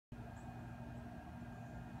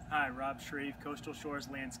Hi, Rob Shreve, Coastal Shores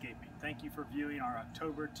Landscaping. Thank you for viewing our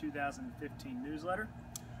October 2015 newsletter.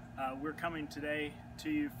 We're coming today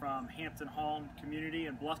to you from Hampton Hall Community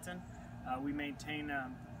in Bluffton. We maintain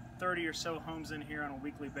 30 or so homes in here on a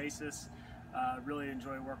weekly basis. Really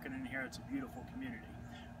enjoy working in here. It's a beautiful community.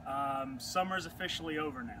 Summer's officially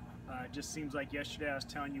over now. It just seems like yesterday I was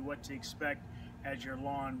telling you what to expect as your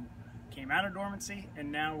lawn came out of dormancy,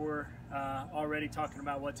 and now we're already talking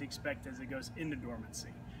about what to expect as it goes into dormancy.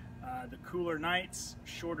 The cooler nights,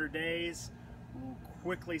 shorter days will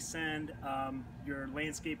quickly send your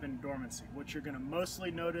landscape into dormancy. What you're going to mostly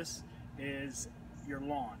notice is your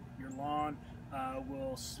lawn. Your lawn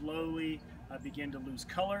will slowly begin to lose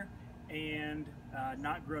color and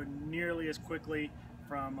not grow nearly as quickly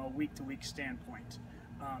from a week-to-week standpoint.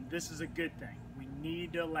 This is a good thing. We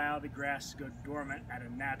need to allow the grass to go dormant at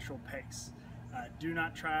a natural pace. Do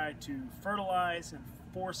not try to fertilize and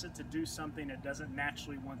force it to do something it doesn't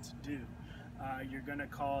naturally want to do. You're going to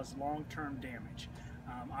cause long-term damage.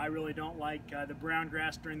 I really don't like the brown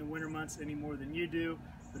grass during the winter months any more than you do,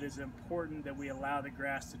 but it's important that we allow the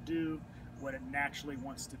grass to do what it naturally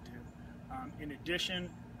wants to do. In addition,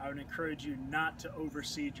 I would encourage you not to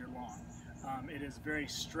overseed your lawn. It is very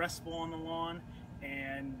stressful on the lawn,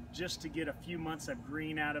 and just to get a few months of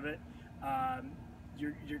green out of it,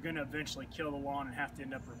 you're going to eventually kill the lawn and have to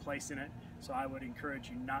end up replacing it. So I would encourage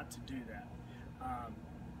you not to do that.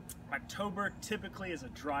 October typically is a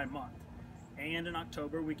dry month, and in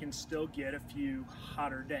October we can still get a few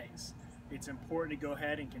hotter days. It's important to go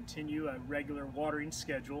ahead and continue a regular watering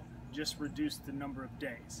schedule, just reduce the number of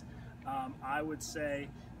days. I would say,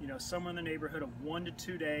 somewhere in the neighborhood of 1 to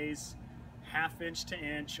 2 days, ½ inch to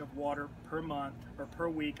inch of water per month, or per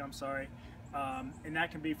week, I'm sorry, and that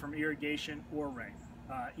can be from irrigation or rain,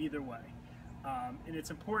 either way. And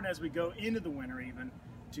it's important as we go into the winter even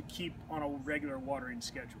to keep on a regular watering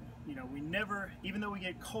schedule. We never, even though we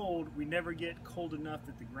get cold, we never get cold enough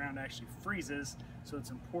that the ground actually freezes, so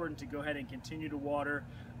it's important to go ahead and continue to water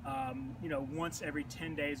once every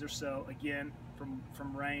 10 days or so, again,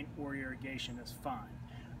 from rain or irrigation is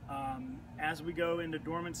fine. As we go into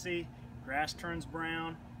dormancy, grass turns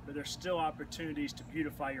brown, but there's still opportunities to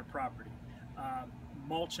beautify your property.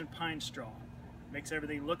 Mulch and pine straw makes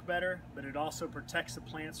everything look better, but it also protects the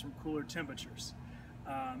plants from cooler temperatures.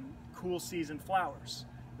 Cool season flowers.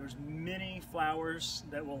 There's many flowers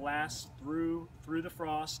that will last through the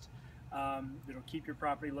frost. It'll keep your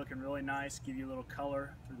property looking really nice, give you a little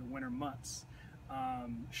color through the winter months.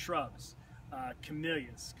 Shrubs.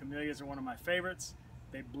 Camellias. Camellias are one of my favorites.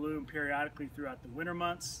 They bloom periodically throughout the winter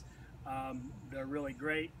months. They're really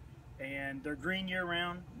great, and they're green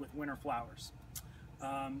year-round with winter flowers.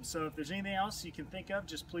 So if there's anything else you can think of,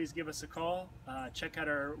 just please give us a call. Check out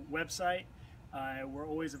our website. We're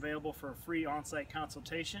always available for a free on-site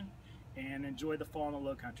consultation, and enjoy the fall in the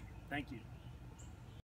Low Country. Thank you.